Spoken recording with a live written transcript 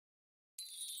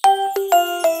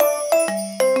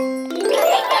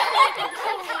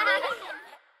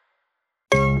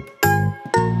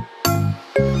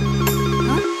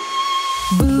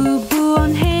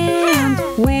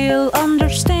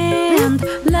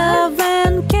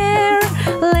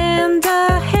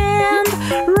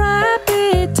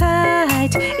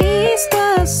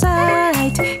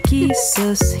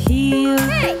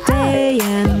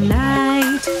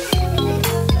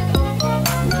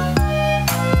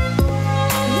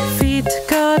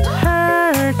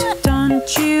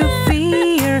you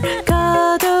fear.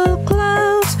 Cuddle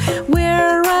close,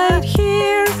 we're right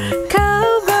here.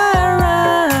 Cover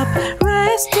up,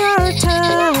 rest your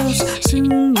toes.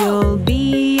 Soon you'll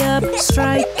be up,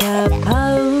 strike a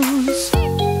pose.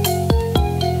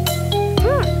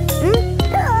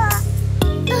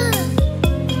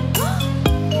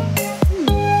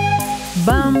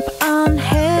 Bump on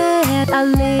head, a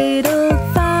little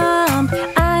thump.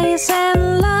 Eyes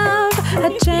and love,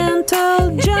 a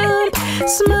gentle jump.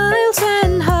 Smiles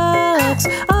and hugs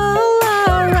all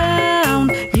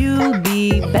around. You'll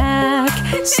be back,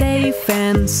 safe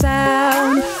and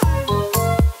sound.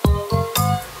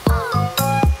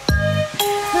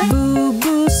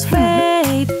 Boo-boos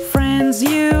fade, friends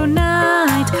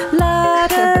unite.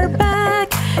 Ladder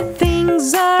back,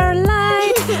 things are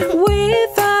light.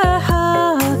 With a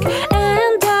hug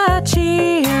and a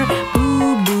cheer.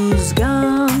 Boo-boo's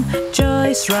gone,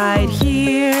 joy's right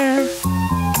here.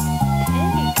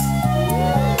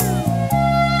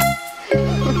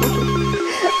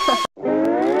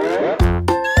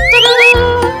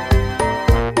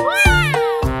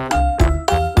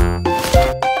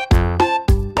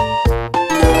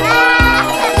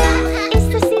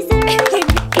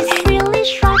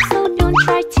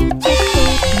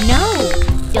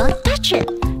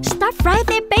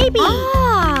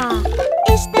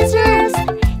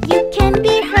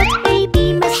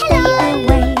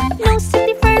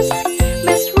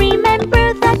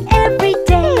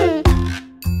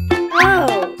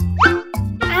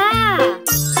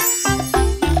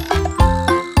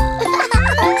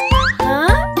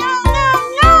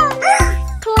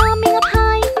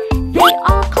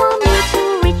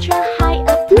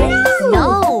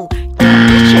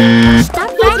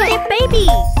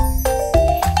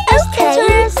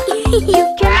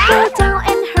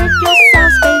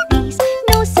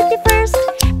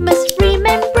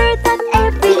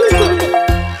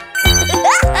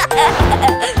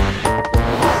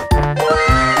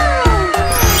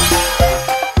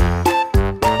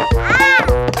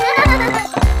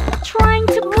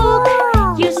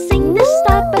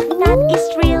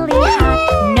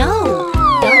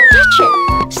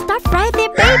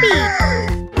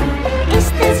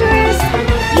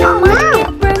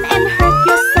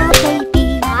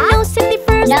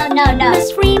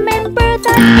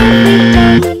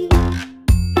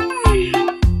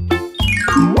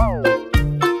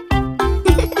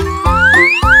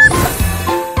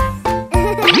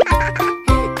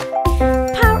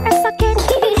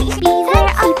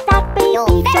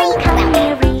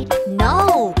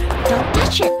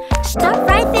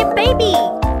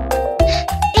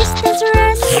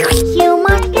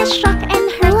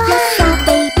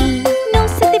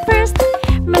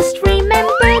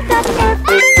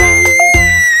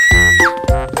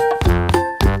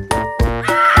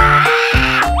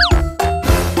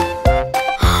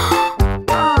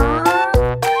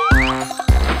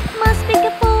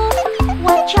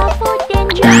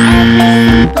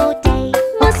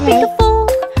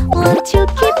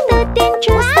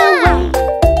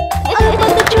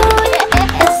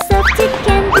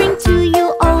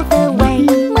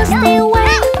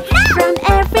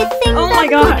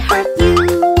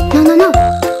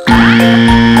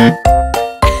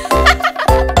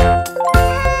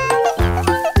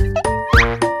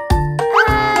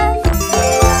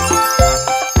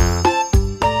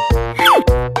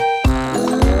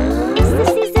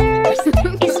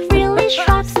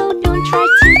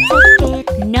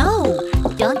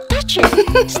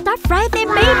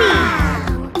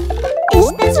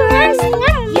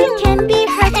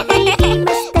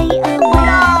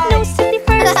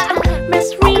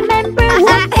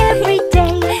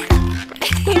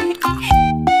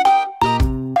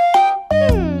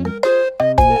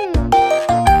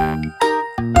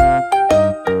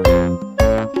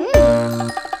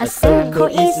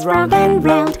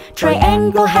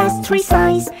 Triangle has 3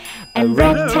 sides, and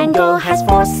rectangle has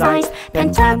 4 sides.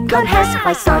 Pentagon has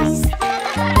 5 sides.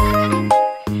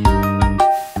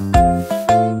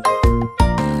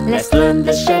 Let's learn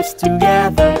the shapes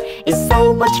together. It's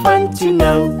so much fun to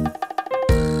know.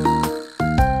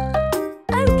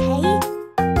 Okay.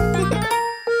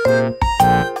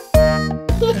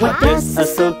 What does a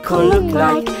circle look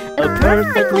like? A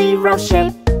perfectly round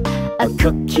shape. A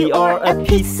cookie or a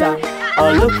pizza,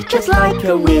 or look just like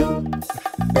a wheel.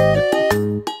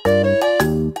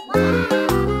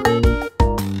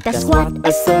 That's what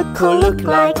a circle look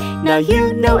like. Now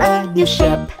you know a new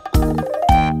shape.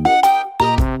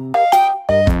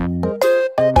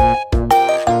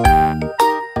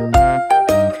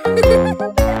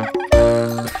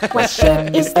 What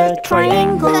shape is a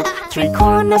triangle? 3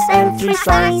 corners and 3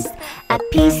 sides. a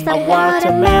piece of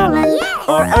watermelon,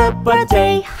 or a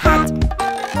birthday hat.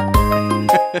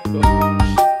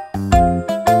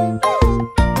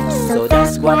 So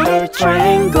that's what a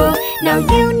triangle. Now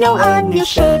you know a new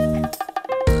shape.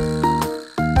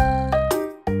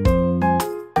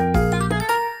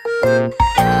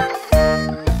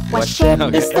 What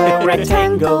shape is a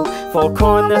rectangle? 4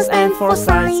 corners and 4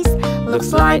 sides.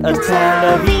 Looks like a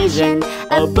television,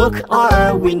 a book, or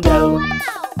a window.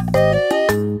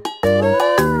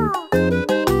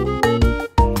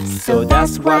 So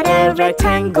that's what a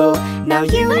rectangle. Now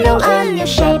you know a new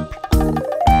shape.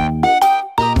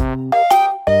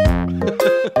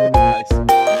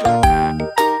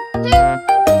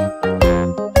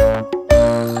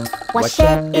 What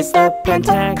shape is a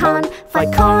pentagon?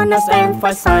 5 corners and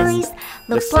 5 sides.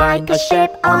 Looks like a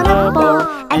shape on a ball,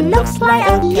 and looks like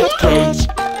a kid cage.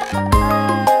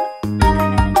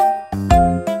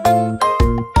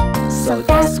 So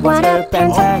that's what a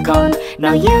pentagon.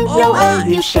 Now you know a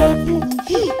new shape.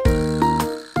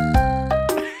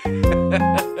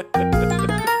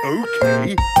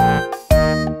 Okay.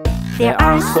 There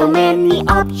are so many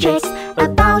objects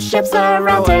about shapes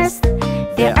around us.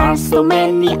 There are so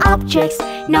many objects,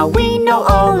 now we know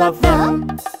all of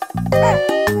them.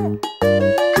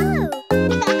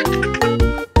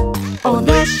 All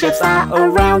the shapes are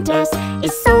around us,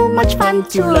 it's so much fun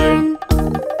to learn.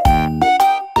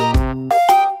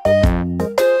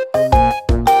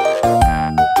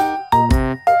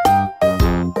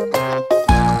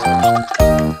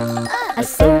 A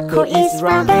circle is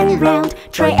round and round,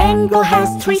 triangle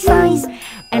has 3 sides,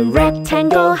 and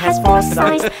rectangle has 4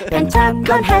 sides,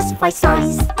 pentagon has 5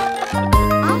 sides.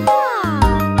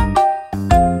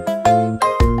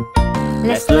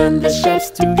 Let's learn the shapes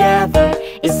together,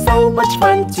 it's so much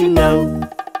fun to know.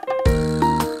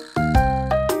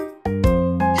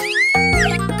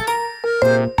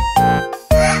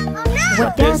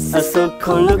 What does a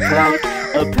circle look like?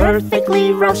 A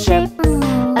perfectly round shape,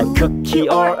 a cookie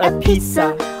or a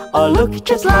pizza, or look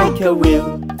just like a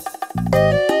wheel.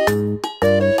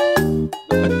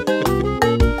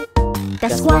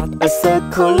 That's what a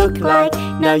circle look like.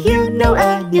 Now you know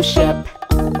a new shape.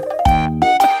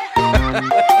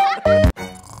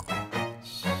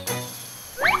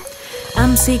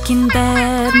 I'm sick in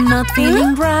bed, not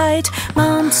feeling right.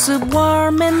 Mom's so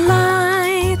warm and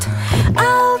light.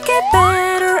 I'll get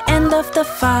better, end of the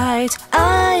fight.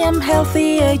 I am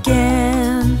healthy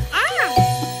again.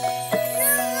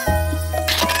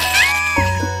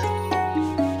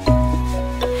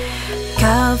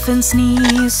 Cough and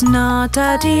sneeze, not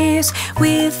at ease.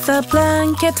 With a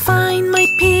blanket find my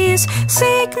peace.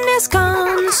 Sickness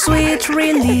gone, sweet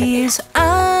release.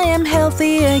 I am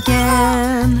healthy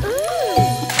again.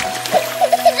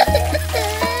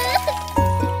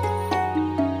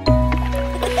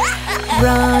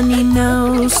 Runny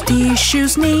nose,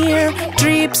 tissues near.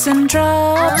 Drips and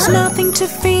drops, nothing to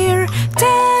fear.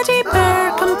 Teddy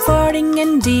bear, comforting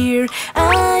and dear.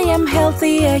 I am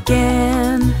healthy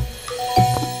again.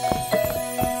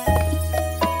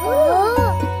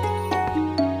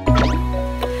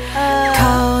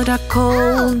 Caught a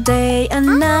cold day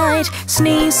and night,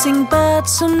 sneezing but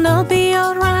soon I'll be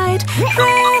alright.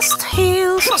 Rest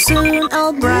heals, soon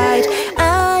I'll bright.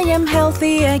 I am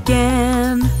healthy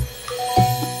again.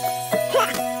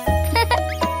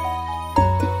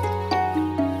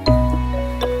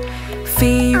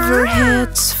 Fever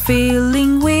hits,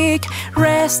 feeling weak.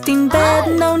 Rest in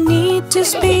bed, no need to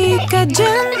speak. A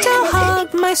gentle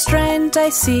hug, my strength I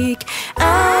seek.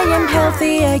 I am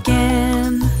healthy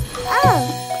again.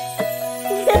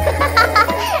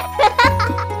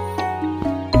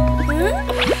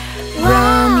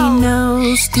 Runny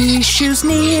nose, tissues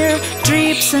near.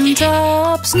 Drips and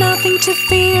drops, nothing to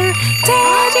fear.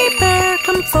 Teddy bear,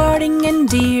 comforting and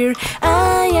dear.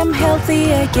 I am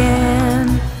healthy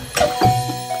again.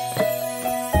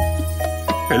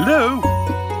 Hello.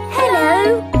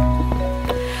 Hello.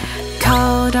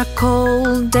 Caught a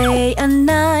cold day and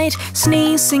night,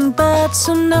 sneezing but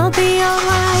soon I'll be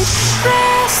alright.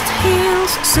 Rest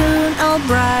heals, soon I'll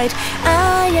bright.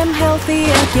 I am healthy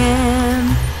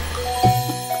again.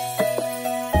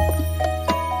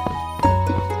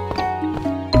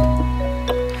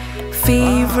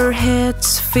 Fever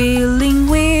hits, feeling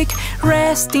weak.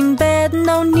 Rest in bed,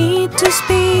 no need to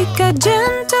speak. A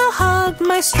gentle hug,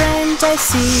 my strength I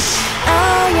seek.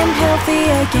 I am healthy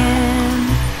again.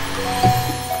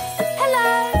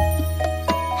 Hello.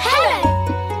 Hello.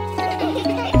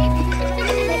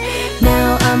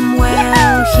 Now I'm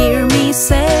well, hear me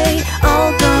say.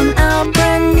 All gone out,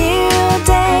 brand new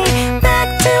day. Back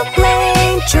to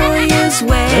play, joyous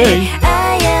way. Hey.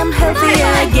 I am healthy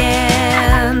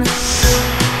again.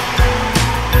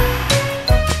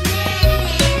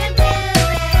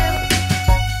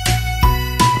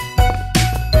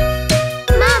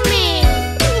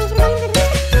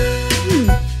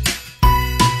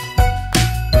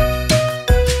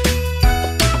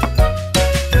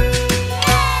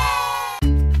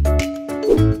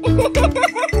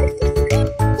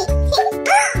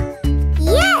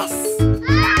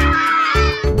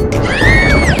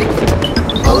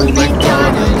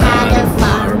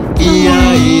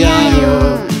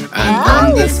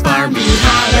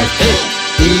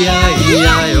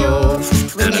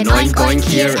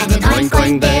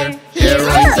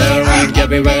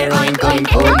 everywhere oink oink.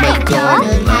 Old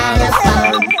MacDonald had a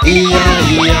farm,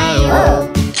 E-I-E-I-O.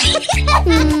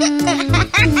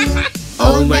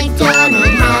 Old MacDonald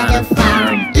had a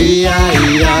farm,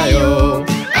 E-I-E-I-O.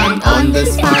 And on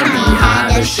this farm he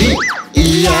had a sheep,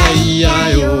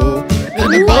 E-I-E-I-O.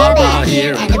 And a ba-ba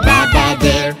here and a ba-ba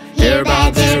there, here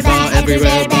ba, there ba,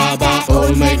 everywhere ba-ba.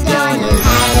 Old MacDonald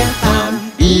had a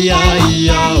farm,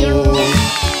 E-I-E-I-O.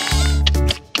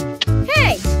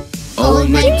 Hey! Old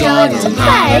MacDonald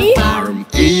had a farm,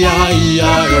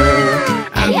 E-I-E-I-O.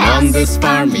 And on this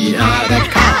farm he had a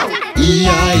cow,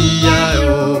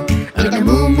 E-I-E-I-O. And a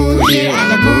moo-moo here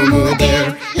and a moo-moo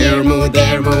there, here moo,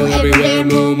 there moo, everywhere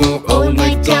moo-moo. Old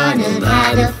MacDonald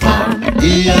had a farm,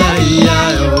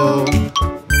 E-I-E-I-O.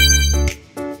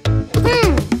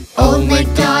 Old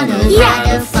MacDonald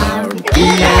had a farm,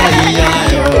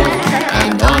 E-I-E-I-O.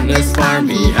 And on his farm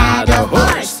he had a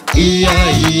horse,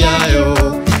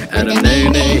 E-I-E-I-O. And a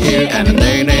neigh-neigh here and a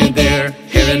neigh-neigh there,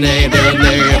 here a neigh, there a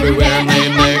neigh, everywhere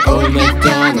neigh-neigh. Old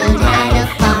MacDonald had a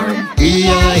farm,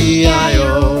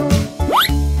 E-I-E-I-O.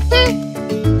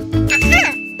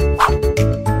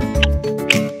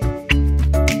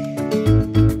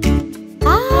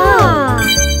 Ah,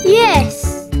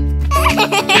 yes.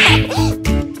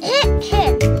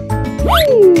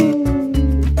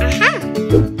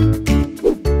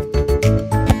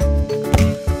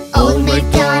 Old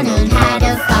MacDonald had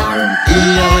a farm,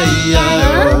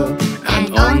 E-I-E-I-O.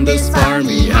 And on this farm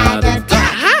he had a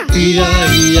duck,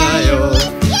 E-I-E-I-O.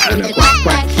 And a quack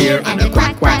quack here and a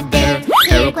quack quack there,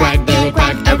 here a quack, there a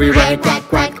quack, everywhere quack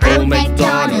quack. Old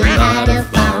MacDonald had a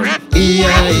farm,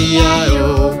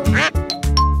 E-I-E-I-O.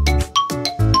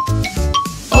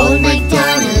 Old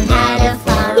MacDonald had a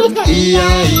farm,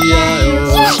 E-I-E-I-O.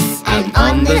 Yes! And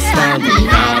on this farm he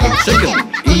had a chicken,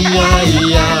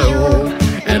 E-I-E-I-O.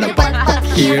 And a buck buck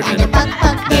here and a buck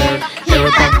buck there,